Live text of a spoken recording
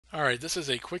Alright, this is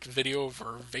a quick video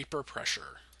for vapor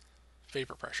pressure.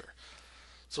 Vapor pressure.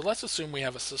 So let's assume we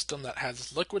have a system that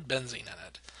has liquid benzene in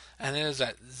it, and it is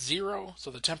at zero,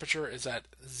 so the temperature is at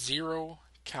 0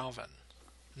 Kelvin.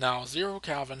 Now 0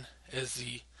 Kelvin is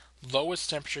the lowest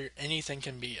temperature anything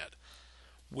can be at.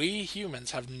 We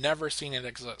humans have never seen it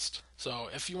exist. So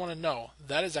if you want to know,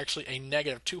 that is actually a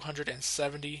negative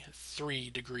 273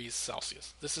 degrees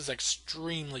Celsius. This is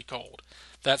extremely cold.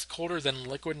 That's colder than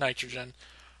liquid nitrogen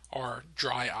or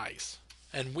dry ice.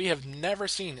 And we have never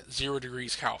seen 0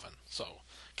 degrees Kelvin. So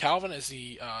Kelvin is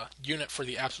the unit for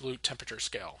the absolute temperature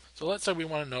scale. So let's say we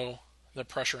want to know the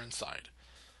pressure inside.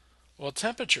 Well,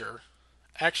 temperature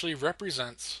actually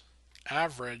represents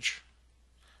average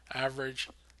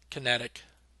kinetic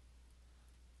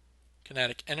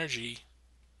energy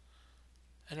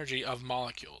of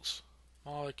molecules.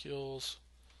 Molecules,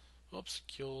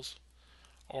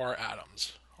 or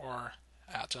atoms.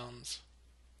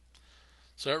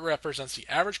 So it represents the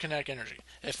average kinetic energy.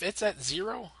 If it's at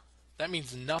zero, that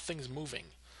means nothing's moving.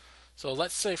 So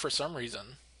let's say for some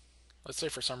reason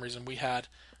we had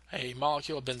a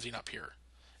molecule of benzene up here.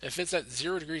 If it's at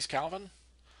 0 degrees Kelvin,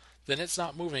 then it's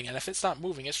not moving, and if it's not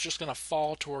moving, it's just going to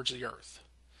fall towards the earth.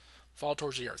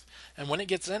 And when it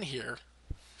gets in here,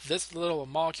 this little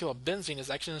molecule of benzene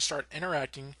is actually going to start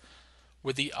interacting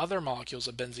with the other molecules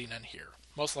of benzene in here,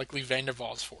 most likely van der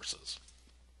Waals forces.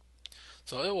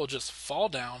 So it will just fall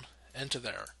down into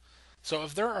there. So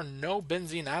if there are no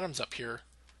benzene atoms up here,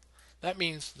 that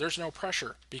means there's no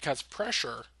pressure, because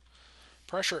pressure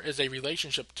is a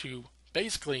relationship to,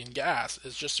 basically in gas,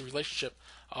 is just a relationship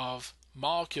of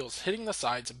molecules hitting the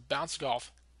sides, bouncing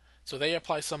off. So they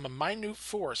apply some minute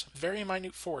force, very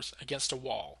minute force against a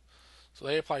wall. So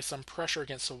they apply some pressure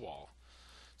against the wall.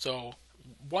 So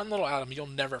one little atom you'll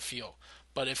never feel.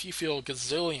 But if you feel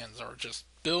gazillions or just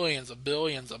billions of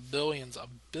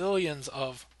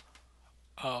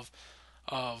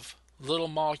little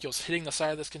molecules hitting the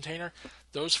side of this container,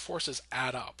 those forces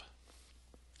add up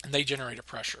and they generate a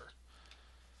pressure.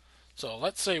 So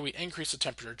let's say we increase the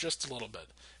temperature just a little bit.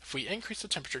 If we increase the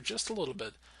temperature just a little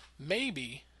bit,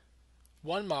 maybe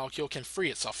one molecule can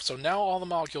free itself. So now all the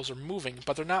molecules are moving,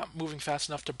 but they're not moving fast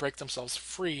enough to break themselves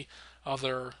free of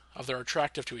their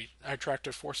attractive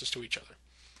forces to each other.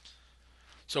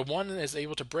 So one is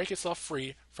able to break itself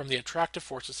free from the attractive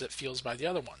forces it feels by the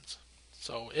other ones.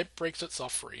 So it breaks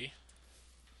itself free,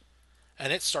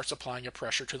 and it starts applying a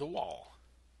pressure to the wall.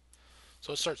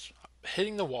 So it starts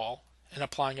hitting the wall and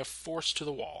applying a force to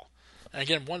the wall. And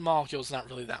again, one molecule is not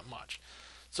really that much.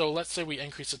 So let's say we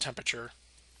increase the temp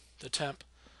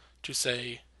to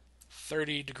say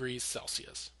 30 degrees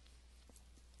Celsius.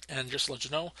 And just to let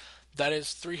you know, that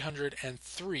is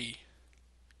 303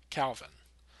 Kelvin.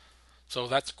 So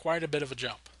that's quite a bit of a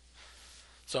jump.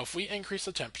 So if we increase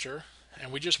the temperature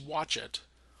and we just watch it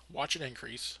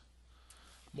increase,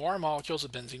 more molecules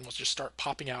of benzene will just start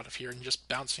popping out of here and just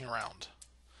bouncing around.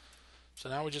 So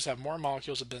now we just have more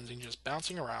molecules of benzene just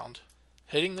bouncing around,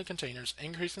 hitting the containers,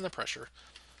 increasing the pressure.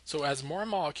 So as more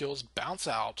molecules bounce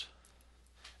out,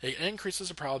 it increases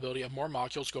the probability of more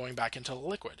molecules going back into the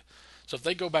liquid. So if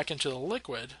they go back into the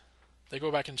liquid,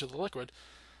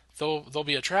 they'll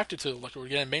be attracted to the liquid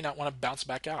again and may not want to bounce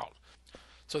back out.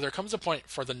 So there comes a point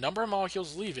for the number of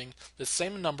molecules leaving, the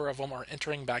same number of them are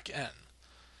entering back in.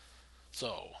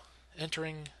 So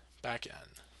entering back in.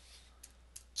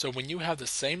 So when you have the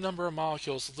same number of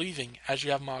molecules leaving as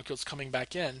you have molecules coming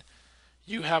back in,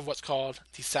 you have what's called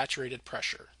the saturated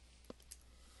pressure.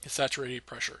 And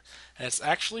it's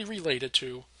actually related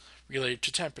to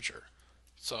temperature.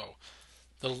 So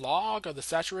the log of the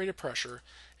saturated pressure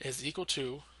is equal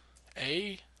to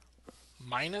A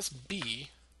minus B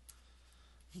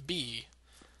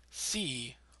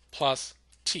C plus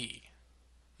T.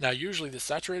 Now usually the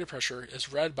saturated pressure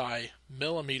is read by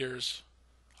millimeters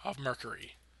of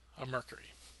mercury.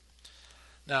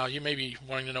 Now you may be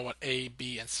wanting to know what A,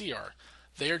 B, and C are.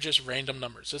 They are just random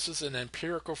numbers. This is an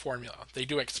empirical formula. They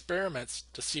do experiments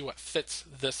to see what fits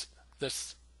this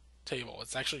table.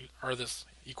 It's actually, or this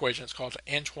equation. It's called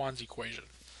Antoine's equation.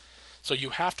 So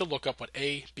you have to look up what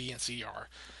A, B, and C are.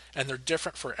 And they're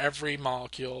different for every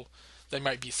molecule. They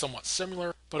might be somewhat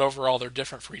similar, but overall they're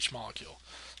different for each molecule.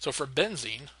 So for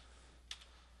benzene,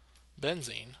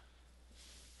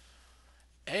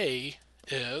 A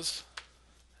is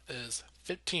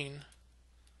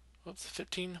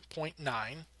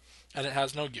 15.9, and it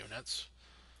has no units.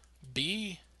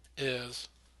 B is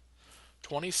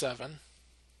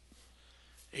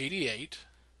 27.88,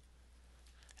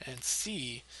 and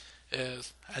C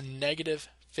is a negative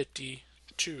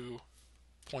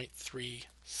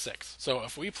 52.36. So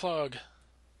if we plug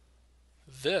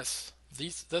this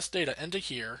data into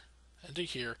here,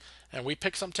 and we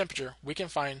pick some temperature, we can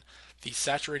find the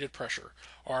saturated pressure.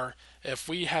 Or if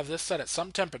we have this set at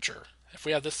some temperature,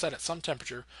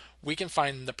 we can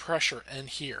find the pressure in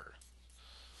here.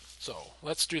 So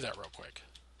let's do that real quick.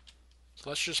 So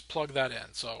let's just plug that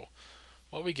in. So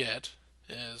what we get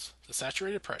is the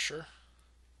saturated pressure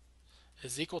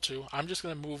is equal to, I'm just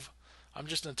going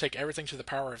to take everything to the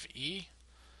power of E.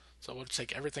 So we'll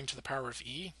take everything to the power of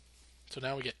E. So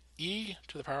now we get E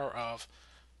to the power of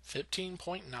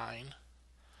 15.9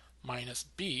 minus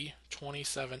B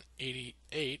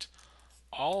 2788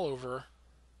 all over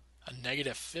a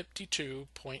negative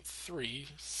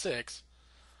 52.36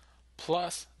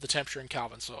 plus the temperature in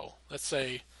Kelvin. So let's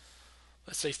say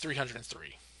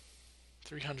 303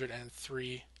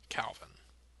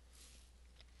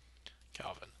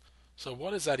 Kelvin. So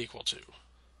what is that equal to?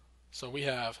 So we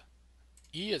have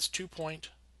E is 2.71.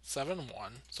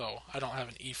 So I don't have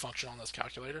an E function on this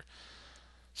calculator.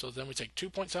 So then we take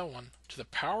 2.71 to the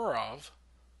power of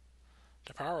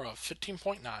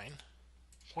 15.9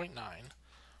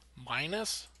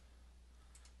 minus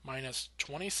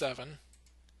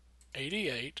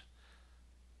 2788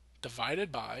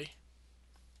 divided by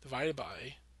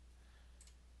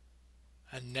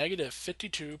a negative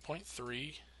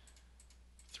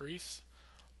 52.33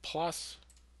 plus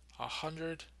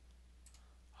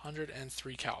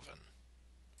 103 Kelvin.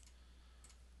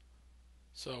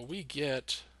 So we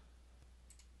get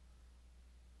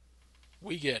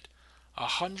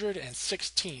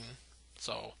 116.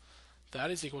 So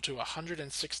that is equal to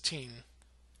 116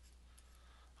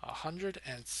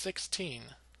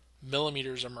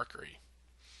 millimeters of mercury.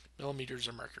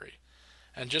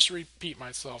 And just to repeat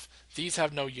myself, these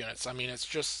have no units. I mean, it's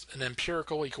just an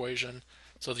empirical equation,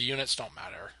 so the units don't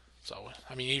matter. So,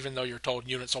 I mean, even though you're told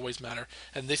units always matter,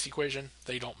 in this equation,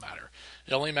 they don't matter.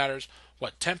 It only matters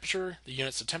what temperature, the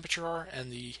units of temperature are,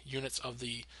 and the units of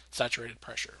the saturated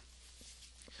pressure.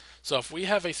 So if we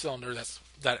have a cylinder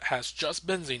that has just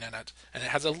benzene in it, and it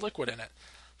has a liquid in it,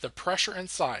 the pressure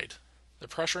inside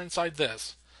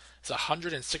this is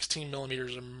 116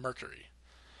 millimeters of mercury.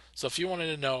 So if you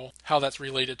wanted to know how that's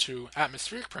related to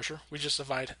atmospheric pressure, we just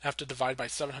have to divide by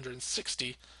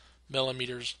 760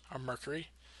 millimeters of mercury,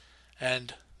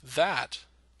 and that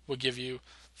would give you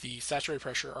the saturated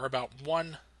pressure, or about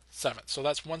 1/7. So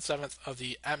that's 1/7 of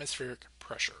the atmospheric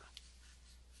pressure.